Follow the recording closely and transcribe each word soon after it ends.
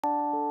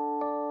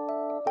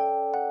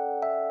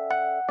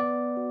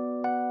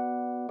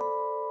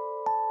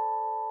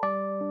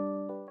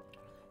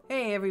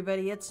Hey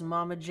everybody, it's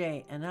Mama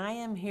J, and I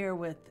am here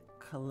with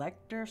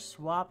Collector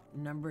Swap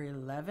number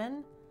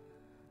 11.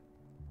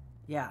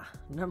 Yeah,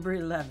 number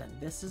 11.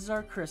 This is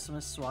our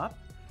Christmas swap.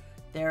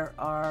 There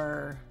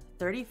are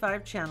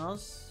 35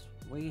 channels.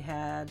 We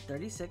had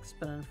 36,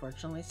 but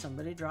unfortunately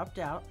somebody dropped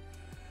out.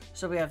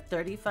 So we have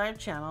 35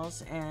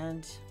 channels,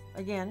 and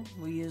again,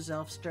 we use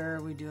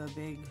Elfster. We do a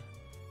big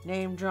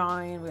name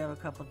drawing. We have a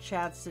couple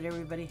chats that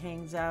everybody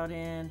hangs out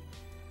in.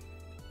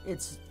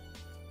 It's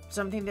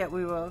something that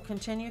we will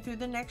continue through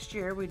the next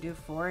year. We do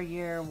 4 a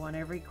year, 1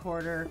 every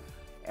quarter.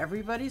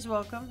 Everybody's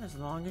welcome as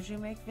long as you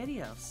make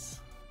videos.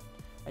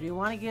 I do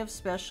want to give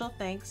special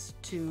thanks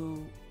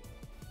to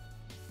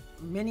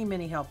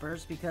many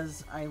helpers,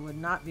 because I would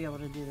not be able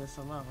to do this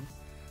alone.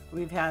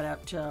 We've had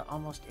up to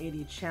almost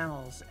 80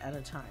 channels at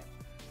a time.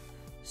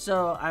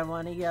 So I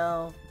want to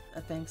yell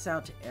a thanks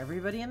out to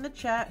everybody in the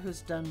chat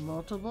who's done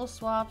multiple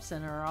swaps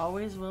and are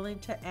always willing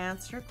to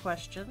answer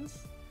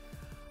questions.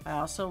 I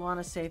also want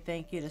to say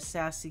thank you to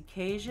Sassy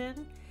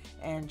Cajun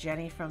and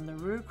Jenny from the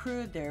Roo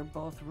Crew. They're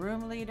both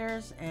room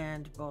leaders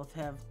and both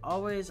have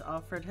always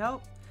offered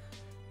help.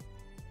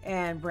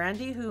 And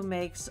Brandy, who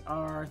makes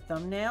our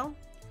thumbnail,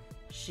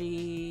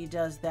 she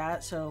does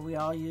that, so we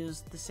all use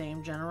the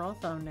same general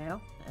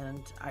thumbnail,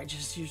 and I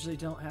just usually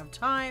don't have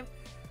time.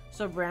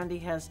 So Brandy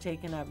has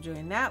taken up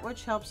doing that,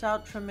 which helps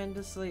out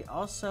tremendously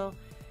also.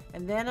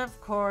 And then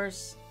of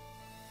course,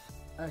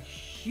 a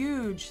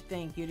huge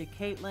thank you to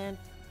Caitlin,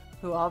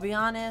 who, I'll be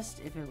honest,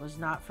 if it was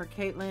not for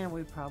Caitlin,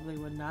 we probably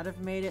would not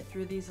have made it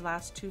through these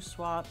last 2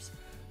 swaps.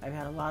 I've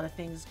had a lot of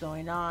things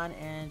going on,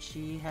 and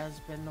she has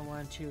been the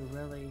one to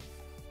really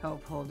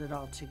help hold it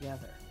all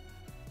together.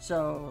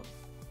 So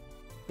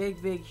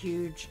big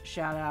huge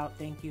shout out.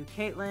 Thank you,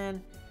 Caitlin.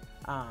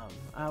 I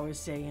always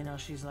say, you know,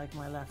 she's like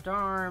my left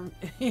arm.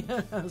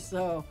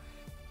 So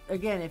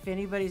again, if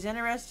anybody's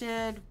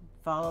interested,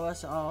 follow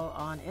us all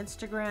on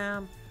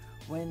Instagram.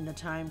 When the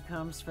time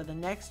comes for the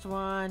next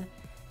one,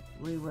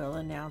 we will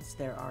announce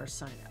there are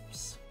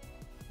signups.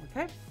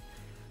 Okay,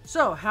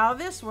 so how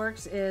this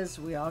works is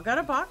we all got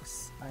a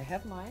box. I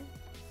have mine.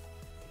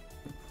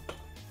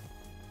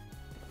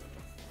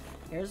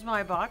 Here's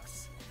my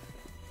box.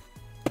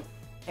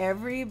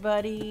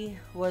 Everybody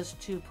was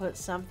to put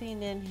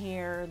something in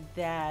here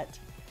that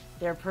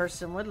their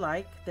person would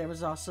like. There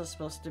was also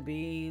supposed to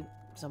be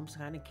some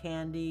kind of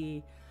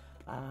candy,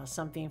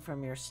 something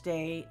from your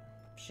state.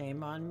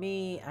 Shame on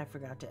me, I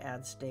forgot to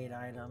add state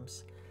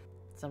items.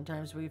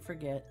 Sometimes we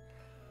forget.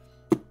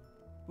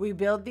 We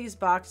build these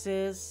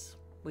boxes.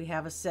 We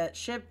have a set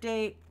ship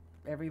date.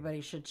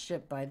 Everybody should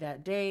ship by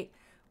that date.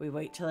 We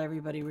wait till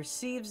everybody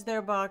receives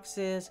their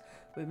boxes.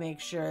 We make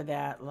sure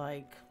that,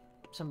 like,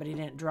 somebody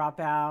didn't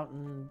drop out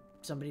and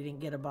somebody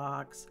didn't get a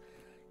box.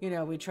 You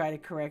know, we try to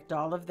correct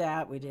all of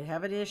that. We did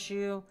have an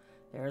issue.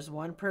 There's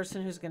one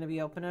person who's going to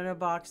be opening a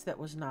box that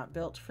was not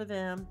built for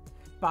them.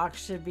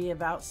 Box should be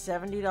about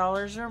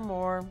 $70 or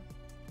more.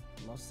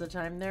 Most of the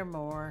time they're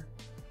more.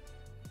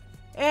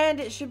 And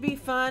it should be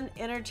fun,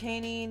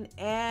 entertaining,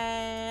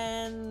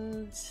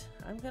 and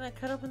I'm gonna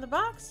cut open the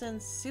box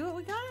and see what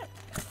we got.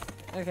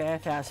 Okay, I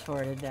fast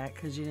forwarded that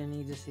because you didn't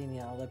need to see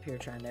me all up here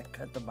trying to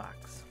cut the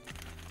box.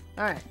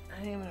 All right,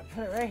 I'm gonna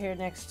put it right here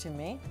next to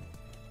me.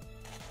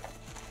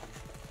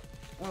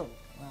 Oh,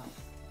 wow,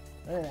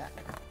 look at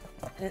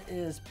that. It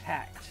is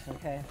packed,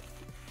 okay?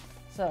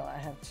 So I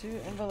have 2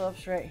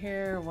 envelopes right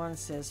here. One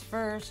says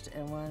first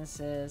and one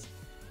says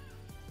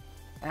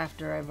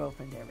after I've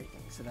opened everything.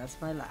 So that's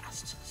my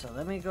last. So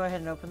let me go ahead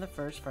and open the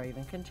first before I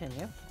even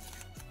continue.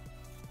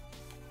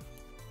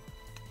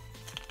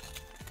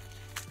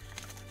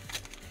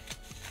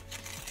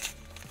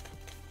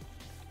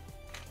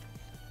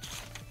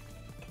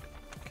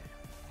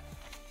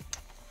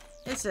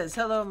 It says,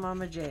 hello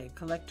Mama J,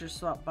 collector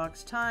swap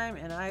box time,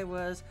 and I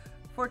was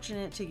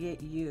fortunate to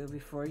get you.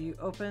 Before you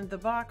opened the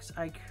box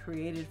I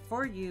created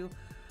for you,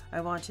 I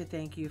want to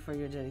thank you for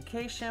your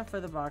dedication for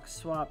the box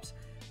swaps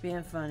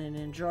being fun and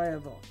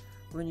enjoyable.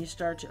 When you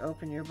start to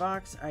open your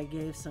box, I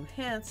gave some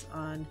hints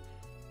on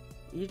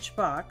each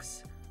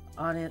box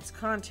on its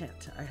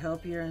content. I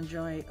hope you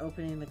enjoy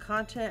opening the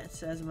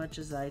contents as much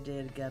as I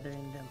did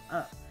gathering them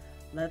up.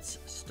 Let's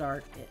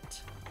start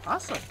it.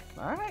 Awesome.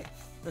 All right,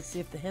 let's see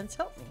if the hints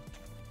help me.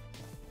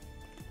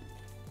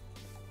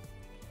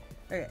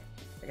 Okay,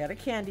 I got a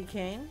candy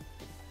cane.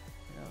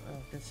 I don't know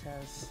if this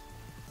has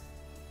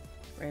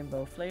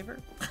rainbow flavor.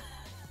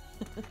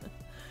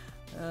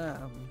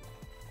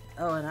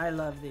 Oh, and I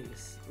love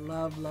these.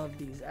 Love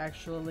these.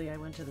 Actually, I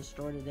went to the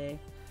store today.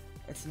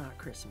 It's not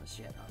Christmas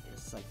yet, obviously.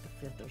 It's like the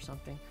 5th or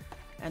something.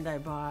 And I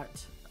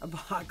bought a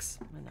box.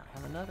 And I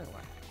have another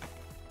one.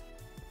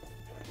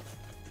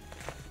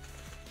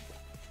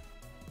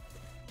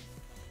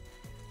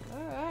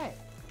 All right.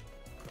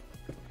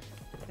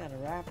 Got a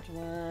wrapped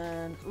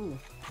one. Ooh,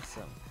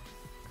 some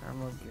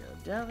caramel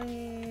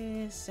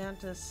Ghirardelli,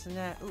 Santa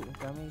snack. Ooh,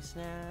 gummy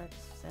snacks,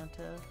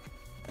 Santa.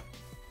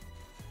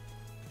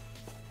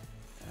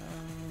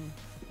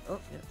 Oh,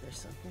 yep, there's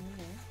something in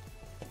there.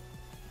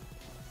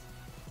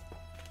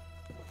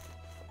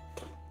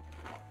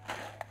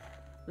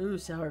 Ooh,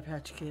 Sour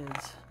Patch Kids.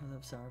 I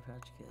love Sour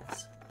Patch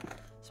Kids.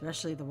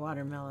 Especially the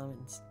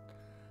watermelons.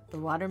 The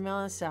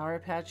watermelon Sour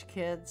Patch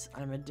Kids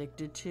I'm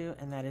addicted to,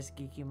 and that is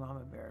Geeky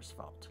Mama Bear's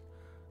fault.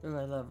 Ooh,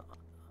 I love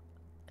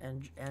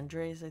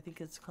Andres, I think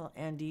it's called.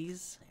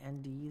 Andes.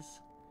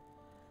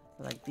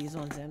 Like these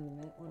ones and the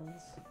mint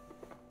ones.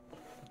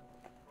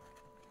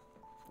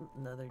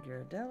 Another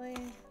Ghirardelli.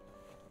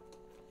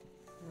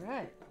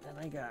 Alright, then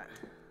I got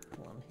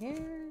one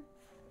here.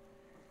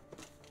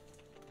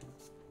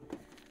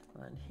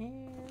 One here.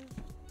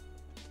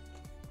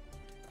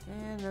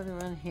 And another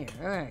one here.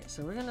 Alright,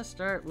 so we're going to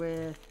start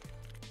with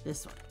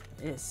this one.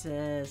 It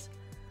says,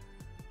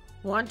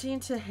 wanting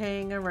to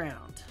hang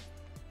around.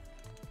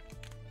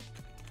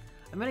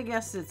 I'm going to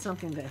guess it's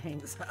something that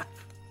hangs up.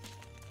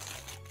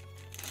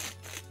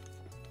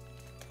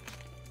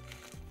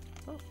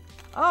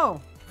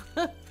 Oh!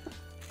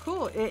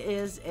 Cool. It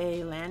is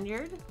a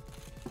lanyard.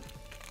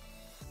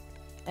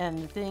 And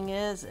the thing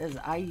is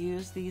I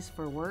use these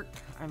for work.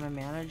 I'm a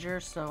manager,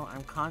 so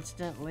I'm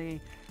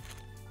constantly,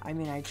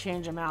 I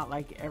change them out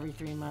like every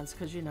 3 months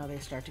because, you know, they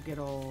start to get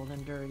old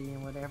and dirty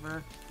and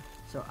whatever.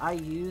 So I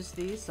use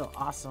these, so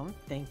awesome.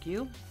 Thank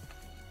you.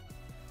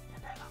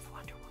 And I love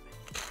Wonder Woman.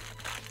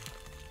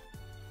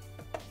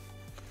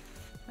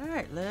 All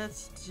right,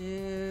 let's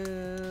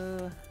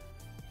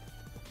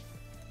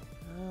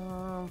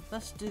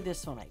do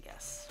this one, I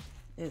guess.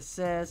 It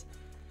says,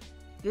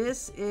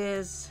 this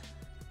is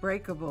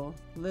breakable,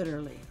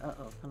 literally.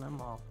 Uh-oh, and I'm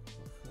all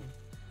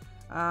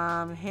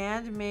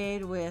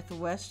handmade with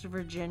West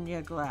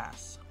Virginia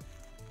glass.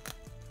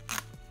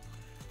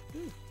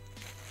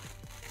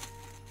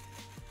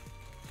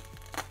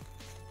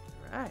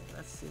 All right,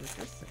 let's see what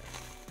this says.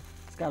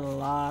 It's got a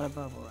lot of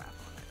bubble wrap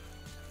on it.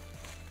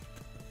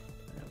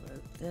 I'm gonna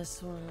move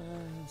this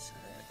one so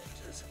that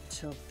it doesn't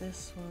tilt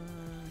this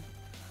one.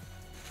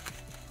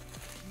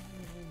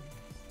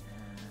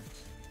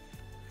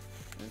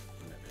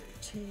 Another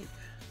tape.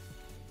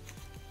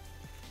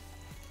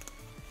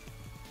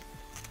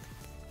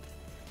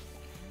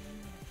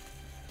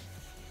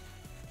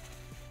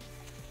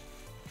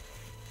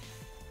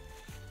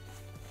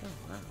 Oh,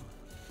 wow.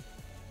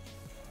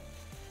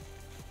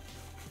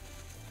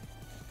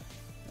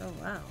 Oh,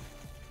 wow.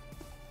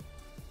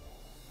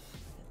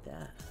 Look at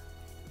that.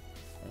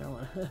 I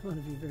want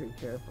to be very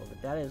careful,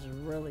 but that is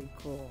really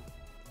cool.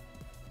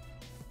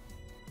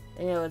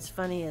 And, you know, what's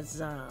funny is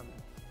I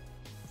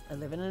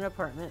live in an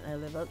apartment. I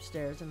live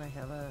upstairs, and I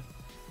have a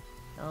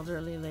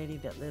elderly lady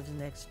that lives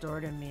next door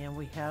to me, and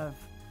we have,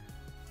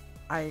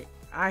 I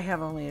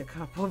have only a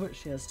couple, but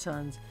she has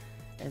tons.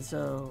 And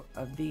so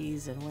of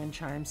these and wind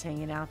chimes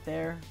hanging out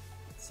there,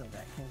 so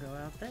that can go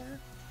out there.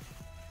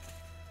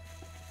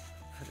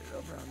 Put it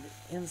over on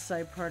the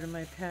inside part of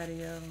my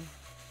patio.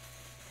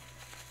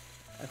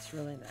 That's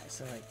really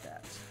nice. I like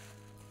that.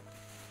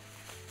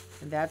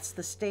 And that's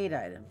the state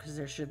item, because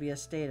there should be a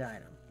state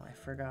item. I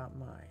forgot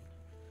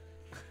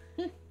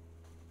mine.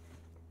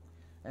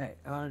 Alright,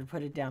 I wanted to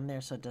put it down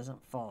there so it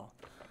doesn't fall.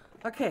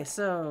 Okay,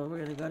 so we're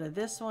going to go to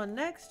this one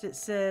next. It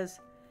says,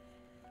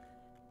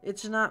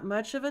 it's not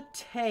much of a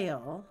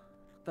tail,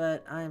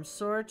 but I'm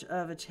sort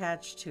of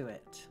attached to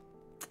it.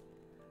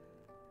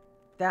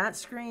 That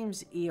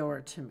screams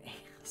Eeyore to me.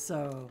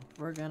 So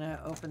we're going to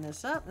open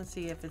this up and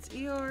see if it's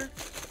Eeyore.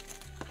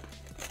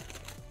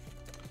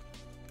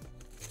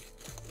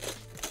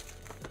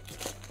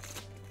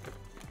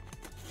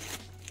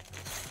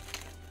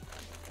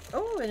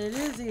 Oh, and it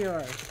is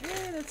Eeyore.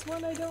 Yay, that's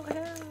one I don't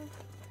have.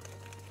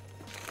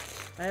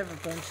 I have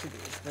a bunch of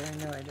these, but I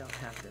know I don't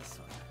have this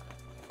one.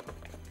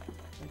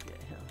 Look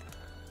at him.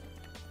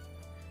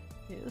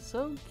 He is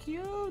so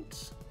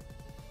cute.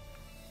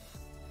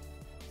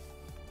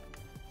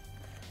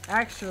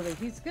 Actually,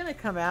 he's going to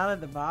come out of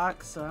the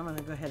box, so I'm going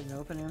to go ahead and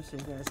open him so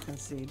you guys can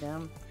see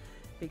them.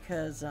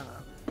 Because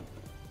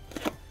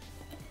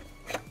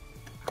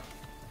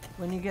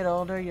when you get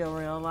older, you'll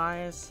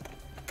realize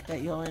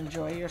that you'll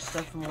enjoy your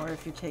stuff more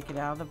if you take it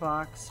out of the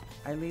box.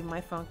 I leave my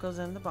Funkos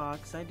in the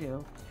box, I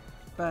do.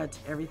 But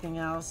everything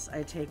else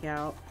I take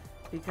out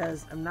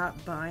because I'm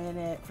not buying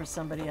it for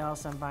somebody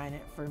else, I'm buying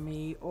it for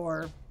me.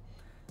 Or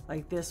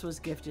like this was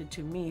gifted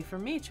to me for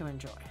me to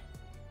enjoy.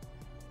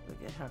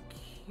 Look at how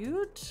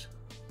cute.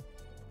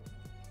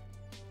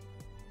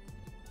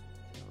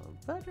 A little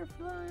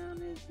butterfly on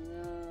his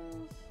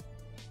nose.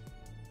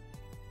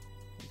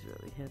 He's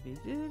really heavy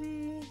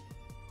duty.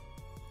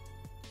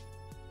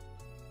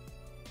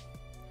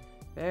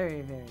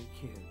 Very, very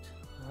cute.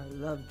 I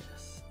love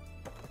this.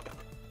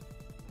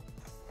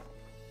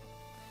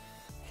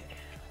 Okay,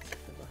 let's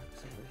put the box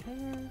over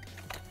here.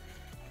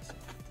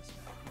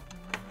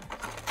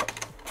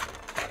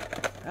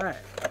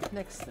 Alright,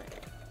 next thing.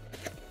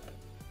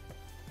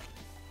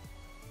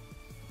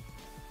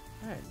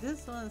 Alright,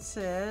 this one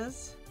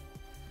says,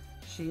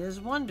 she is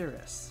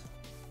wondrous.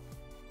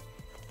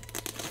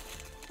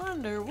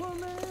 Wonder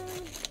Woman!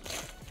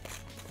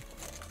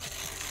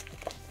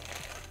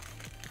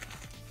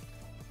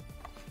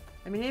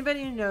 I mean,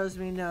 anybody who knows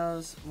me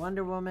knows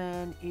Wonder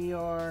Woman,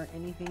 Eeyore,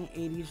 anything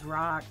 80s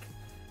rock.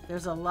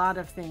 There's a lot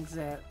of things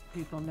that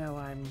people know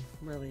I'm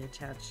really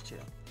attached to.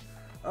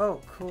 Oh,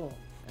 cool.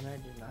 And I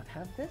did not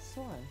have this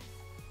one.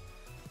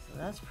 So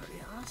that's pretty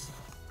awesome.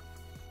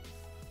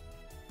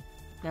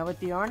 Now with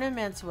the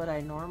ornaments, what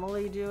I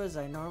normally do is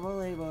I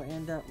normally will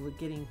end up with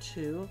getting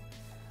two.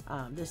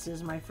 This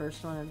is my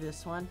first one of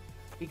this one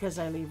because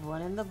I leave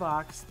one in the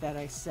box that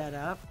I set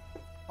up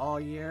all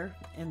year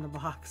in the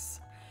box.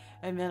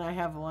 And then I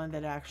have one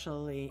that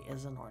actually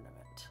is an ornament.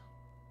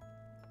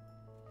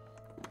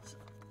 So,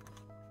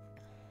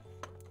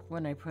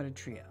 when I put a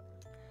tree up.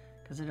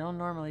 Because I don't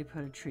normally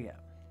put a tree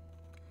up.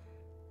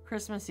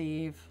 Christmas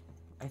Eve,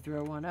 I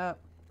throw one up.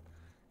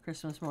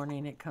 Christmas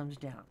morning, it comes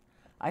down.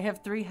 I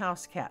have 3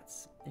 house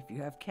cats. If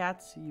you have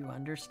cats, you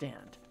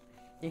understand.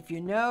 If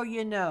you know,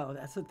 you know.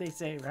 That's what they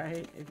say,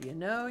 right? If you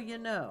know, you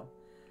know.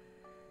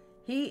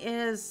 He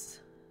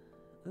is...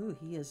 Ooh,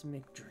 he is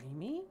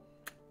McDreamy.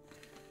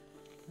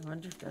 I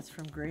wonder if that's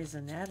from Grey's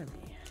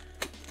Anatomy.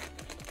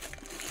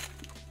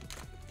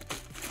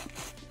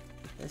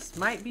 This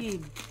might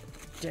be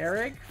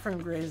Derek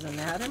from Grey's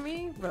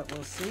Anatomy, but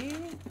we'll see.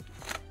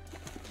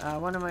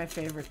 One of my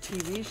favorite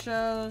TV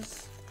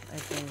shows. I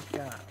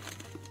think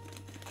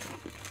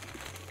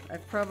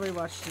I've probably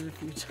watched it a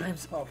few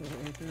times all the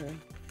way through.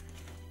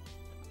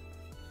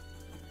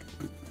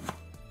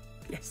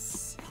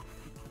 Yes.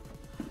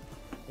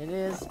 It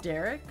is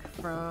Derek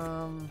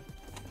from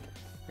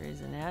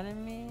Grey's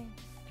Anatomy.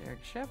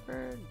 Derek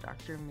Shepherd,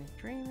 Dr.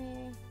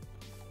 McDreamy.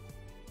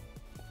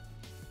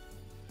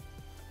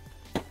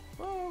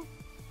 Whoa.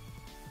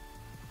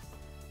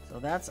 So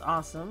that's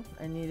awesome.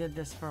 I needed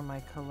this for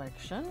my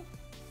collection.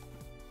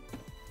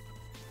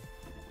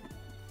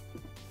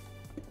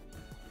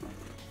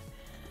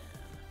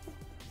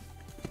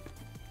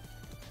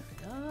 There we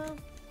go.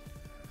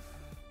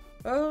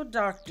 Oh,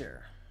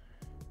 Doctor.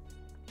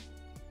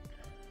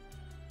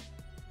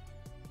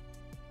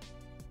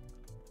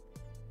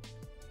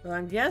 Well,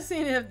 I'm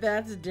guessing if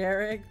that's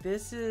Derek,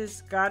 this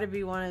is got to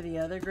be one of the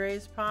other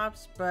Grey's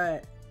Pops,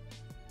 but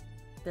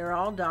they're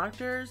all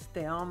doctors.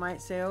 They all might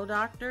say, oh,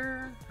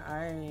 doctor.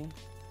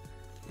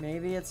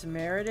 Maybe it's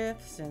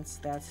Meredith, since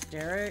that's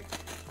Derek.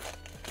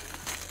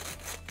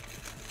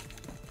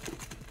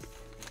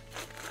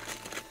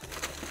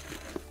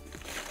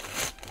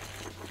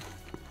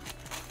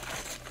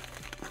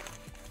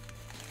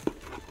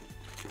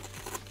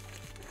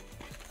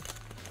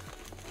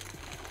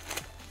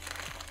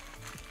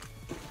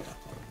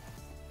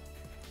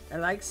 I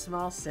like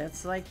small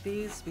sets like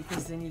these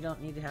because then you don't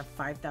need to have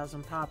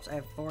 5,000 pops. I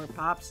have 4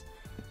 pops.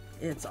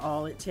 It's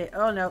all it takes.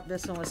 Oh no,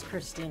 this one was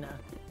Christina,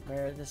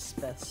 Meredith's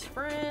best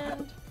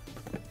friend.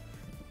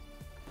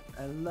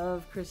 I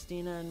love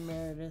Christina and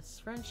Meredith's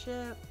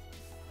friendship.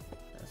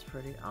 That's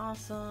pretty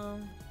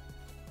awesome.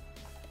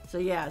 So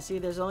yeah, see,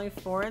 there's only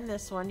 4 in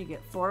this one. You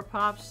get 4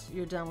 pops,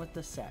 you're done with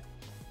the set.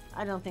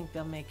 I don't think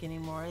they'll make any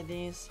more of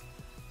these.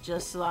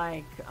 Just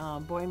like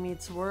Boy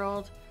Meets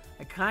World.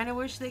 I kind of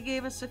wish they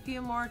gave us a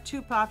few more.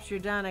 2 pops, you're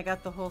done. I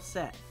got the whole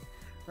set.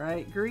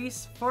 Right?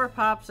 Grease, 4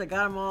 pops. I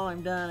got them all.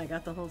 I'm done. I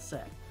got the whole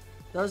set.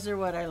 Those are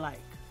what I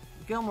like.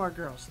 Gilmore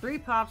Girls, 3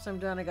 pops. I'm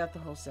done. I got the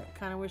whole set.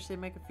 Kind of wish they'd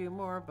make a few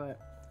more, but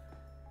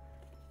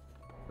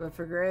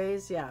for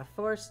Grey's, yeah,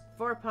 4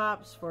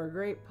 pops, 4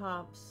 great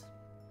pops.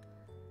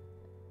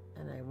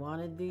 And I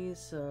wanted these,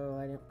 so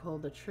I didn't pull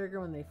the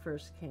trigger when they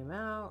first came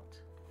out.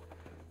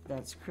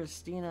 That's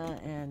Christina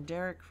and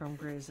Derek from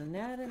Grey's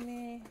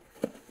Anatomy.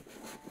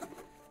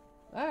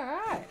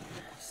 Alright,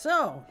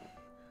 so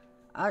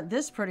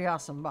this pretty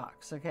awesome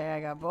box. Okay,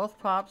 I got both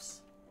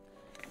pops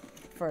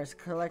for a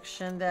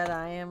collection that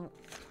I am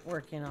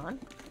working on,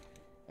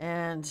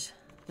 and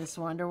this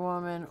Wonder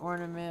Woman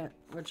ornament,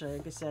 which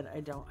like I said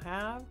I don't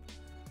have,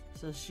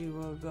 so she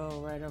will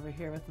go right over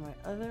here with my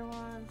other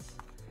ones.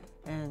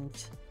 And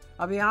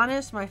I'll be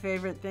honest, my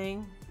favorite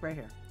thing right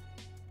here.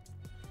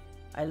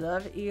 I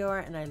love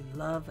Eeyore, and I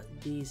love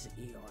these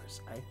Eeyores.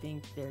 I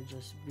think they're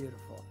just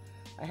beautiful.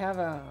 I have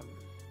a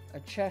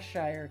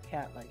Cheshire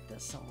cat like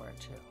this somewhere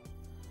too,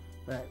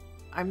 but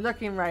I'm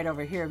looking right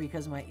over here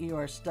because my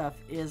Eeyore stuff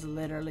is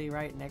literally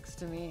right next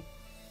to me.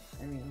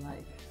 I mean,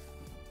 like,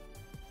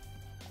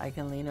 I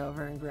can lean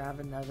over and grab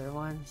another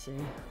one, see?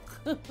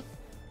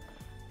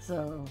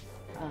 So,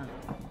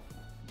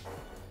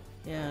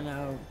 yeah,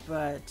 no,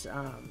 but,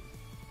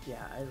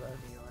 yeah, I love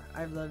Eeyore.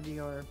 I've loved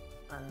Eeyore,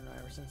 I don't know,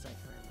 ever since I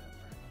can remember.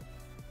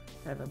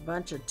 I have a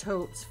bunch of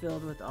totes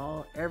filled with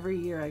every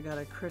year I got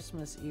a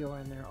Christmas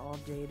Eeyore, and they're all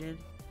dated.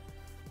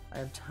 I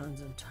have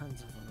tons and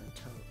tons of them in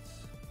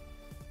totes.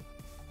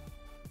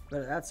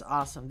 But that's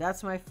awesome.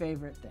 That's my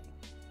favorite thing.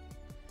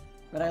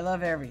 But I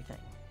love everything.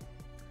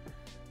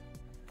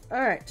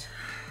 Alright.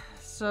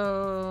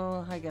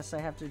 So, I guess I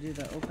have to do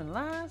the open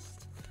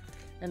last.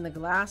 And the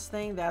glass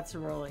thing, that's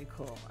really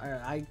cool.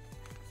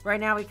 Right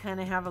now we kind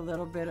of have a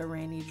little bit of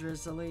rainy,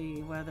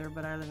 drizzly weather,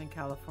 but I live in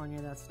California.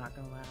 That's not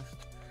going to last.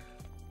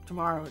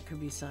 Tomorrow it could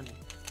be sunny.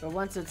 But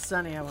once it's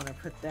sunny, I want to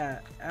put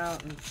that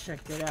out and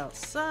check it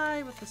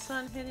outside with the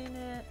sun hitting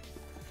it.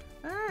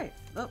 Alright.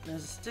 Oh,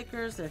 there's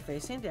stickers. They're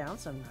facing down,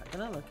 so I'm not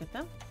going to look at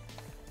them.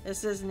 It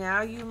says,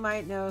 now you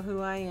might know who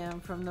I am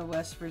from the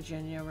West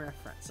Virginia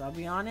reference. I'll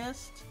be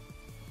honest,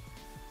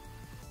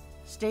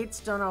 states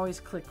don't always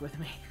click with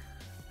me.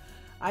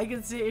 I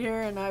can sit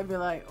here and I'd be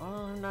like,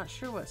 well, I'm not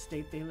sure what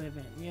state they live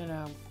in, you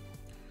know.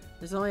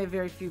 There's only a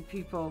very few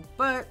people,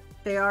 but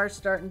they are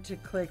starting to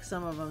click,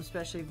 some of them,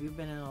 especially if you've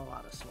been in a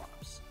lot of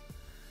swaps.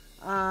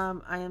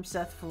 I am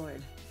Seth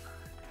Floyd.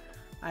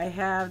 I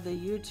have the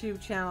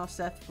YouTube channel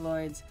Seth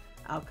Floyd's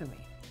Alchemy.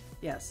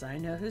 Yes, I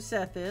know who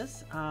Seth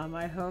is.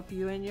 I hope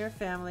you and your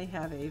family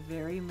have a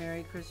very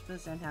Merry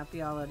Christmas and Happy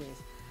Holidays.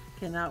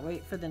 Cannot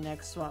wait for the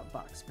next swap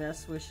box.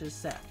 Best wishes,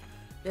 Seth.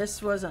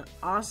 This was an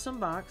awesome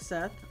box,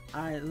 Seth.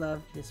 I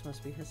love, this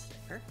must be his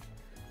sticker.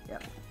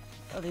 Yep.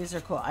 Oh, these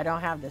are cool. I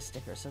don't have this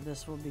sticker, so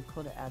this will be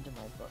cool to add to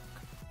my book.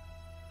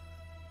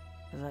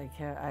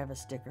 Because I have a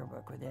sticker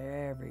book with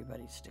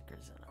everybody's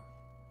stickers in them.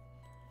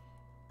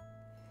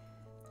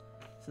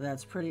 So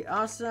that's pretty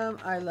awesome.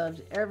 I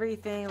loved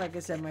everything. Like I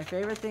said, my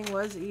favorite thing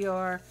was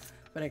ER,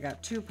 but I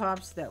got 2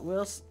 pops that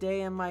will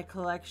stay in my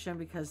collection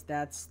because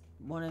that's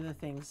one of the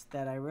things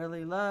that I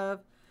really love.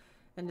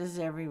 And as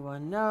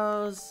everyone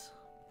knows,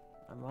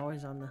 I'm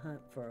always on the hunt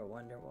for a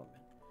Wonder Woman.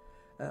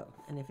 Oh,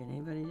 and if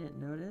anybody didn't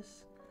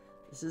notice,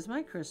 this is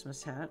my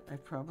Christmas hat. I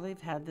probably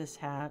have had this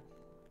hat,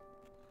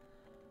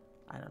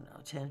 I don't know,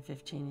 10,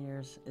 15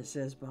 years. It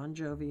says Bon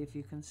Jovi if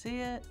you can see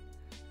it.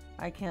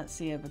 I can't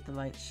see it, but the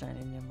light's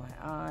shining in my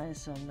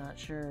eyes, so I'm not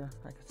sure.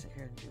 I could sit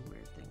here and do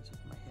weird things with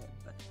my head,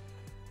 but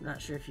I'm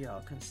not sure if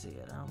y'all can see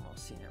it. I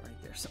almost seen it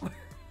right there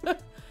somewhere.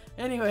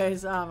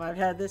 Anyways, I've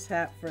had this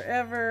hat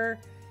forever.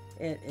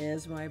 It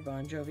is my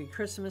Bon Jovi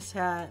Christmas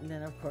hat, and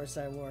then of course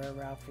I wore a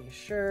Ralphie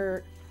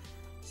shirt,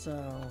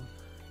 so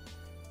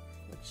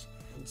which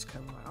just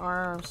cover my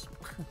arms.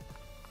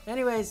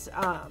 Anyways,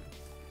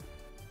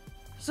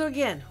 so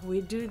again,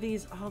 we do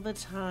these all the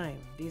time.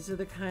 These are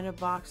the kind of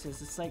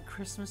boxes. It's like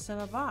Christmas in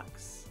a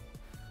box.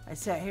 I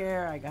sat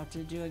here, I got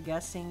to do a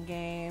guessing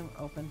game,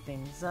 open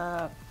things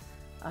up.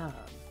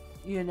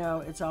 You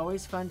know, it's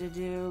always fun to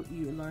do.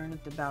 You learn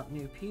about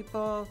new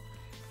people,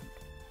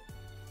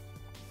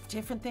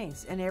 different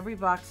things. And every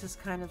box is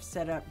kind of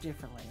set up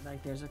differently.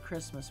 Like there's a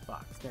Christmas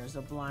box, there's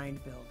a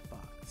blind build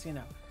box, you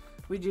know.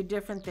 We do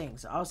different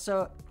things.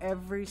 Also,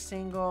 every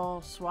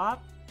single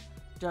swap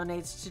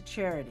donates to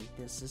charity.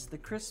 This is the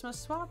Christmas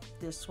swap.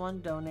 This one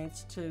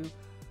donates to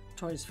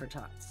Toys for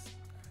Tots.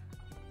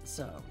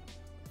 So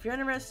if you're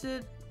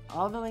interested,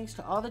 all the links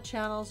to all the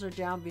channels are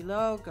down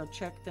below. Go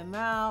check them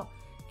out.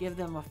 Give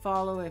them a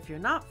follow if you're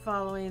not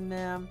following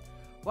them.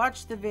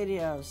 Watch the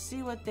videos.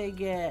 See what they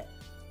get.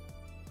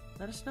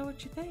 Let us know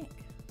what you think.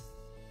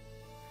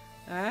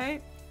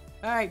 Alright?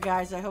 Alright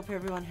guys, I hope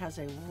everyone has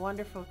a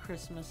wonderful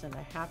Christmas and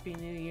a Happy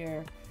New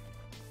Year.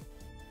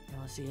 And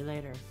we'll see you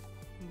later.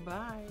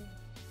 Bye.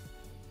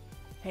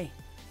 Hey,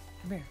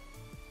 come here.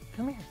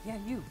 Come here. Yeah,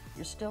 you.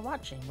 You're still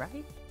watching,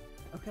 right?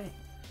 Okay.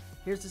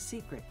 Here's a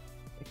secret.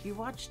 If you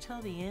watch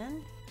till the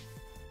end,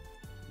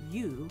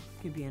 you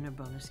could be in a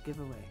bonus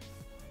giveaway.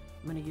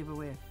 I'm going to give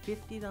away a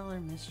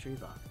 $50 mystery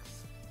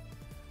box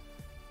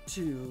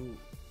to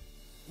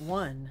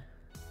one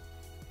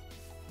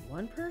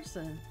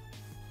person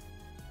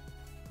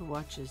who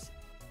watches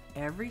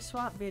every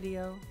swap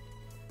video.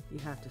 You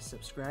have to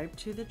subscribe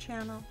to the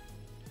channel.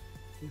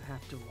 You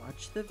have to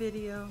watch the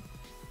video.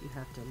 You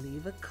have to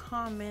leave a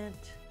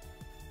comment,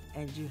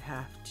 and you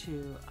have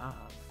to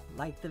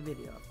like the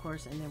video, of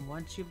course. And then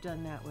once you've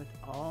done that with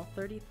all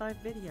 35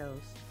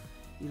 videos,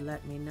 you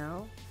let me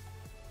know,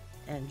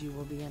 and you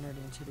will be entered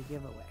into the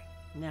giveaway.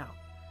 Now,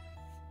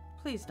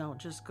 please don't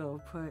just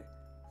go put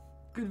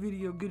good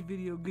video, good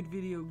video, good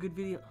video, good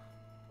video.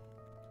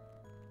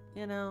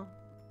 You know,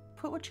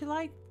 put what you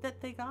like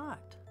that they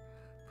got.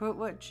 Put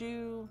what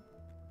you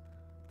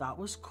thought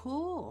was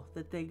cool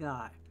that they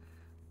got.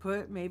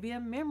 Put maybe a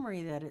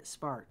memory that it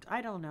sparked.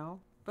 I don't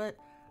know. But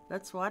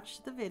let's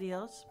watch the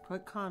videos,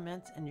 put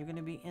comments, and you're going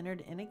to be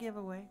entered in a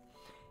giveaway.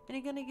 And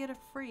you're going to get a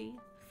free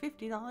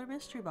 $50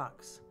 mystery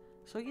box.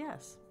 So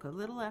yes, put a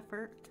little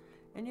effort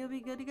and you'll be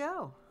good to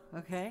go.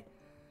 Okay?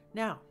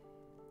 Now,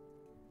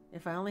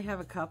 if I only have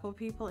a couple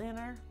people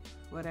enter,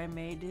 what I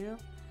may do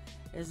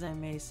is I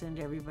may send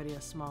everybody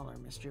a smaller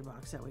mystery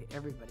box. That way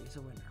everybody's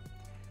a winner.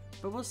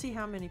 But we'll see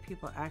how many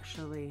people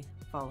actually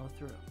follow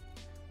through.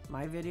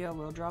 My video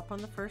will drop on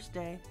the first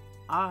day.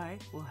 I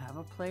will have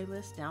a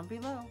playlist down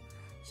below,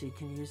 so you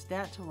can use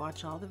that to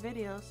watch all the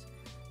videos.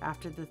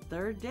 After the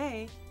 3rd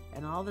day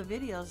and all the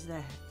videos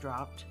that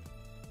dropped,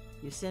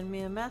 you send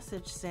me a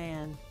message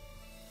saying,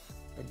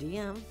 a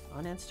DM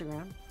on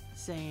Instagram,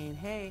 saying,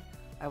 hey,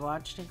 I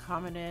watched and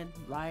commented,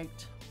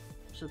 liked,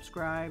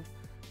 subscribed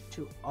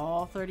to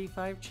all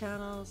 35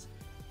 channels,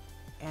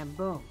 and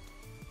boom,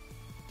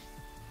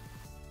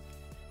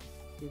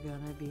 you're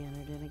gonna be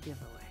entered in a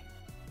giveaway.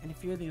 And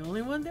if you're the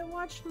only one that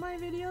watched my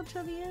video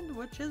till the end,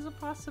 which is a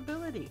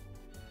possibility,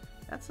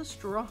 that's a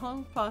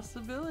strong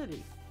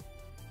possibility.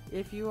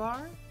 If you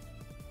are,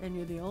 and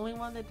you're the only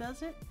one that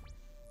does it,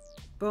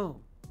 boom,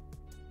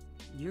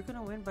 you're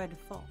gonna win by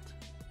default.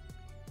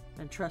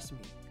 And trust me,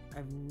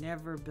 I've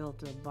never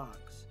built a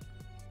box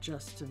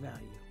just to value.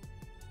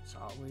 It's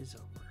always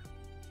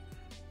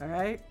over.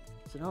 Alright?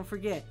 So don't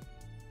forget,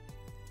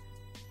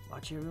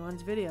 watch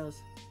everyone's videos.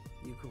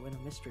 You could win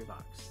a mystery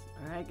box.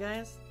 Alright,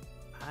 guys?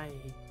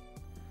 Bye.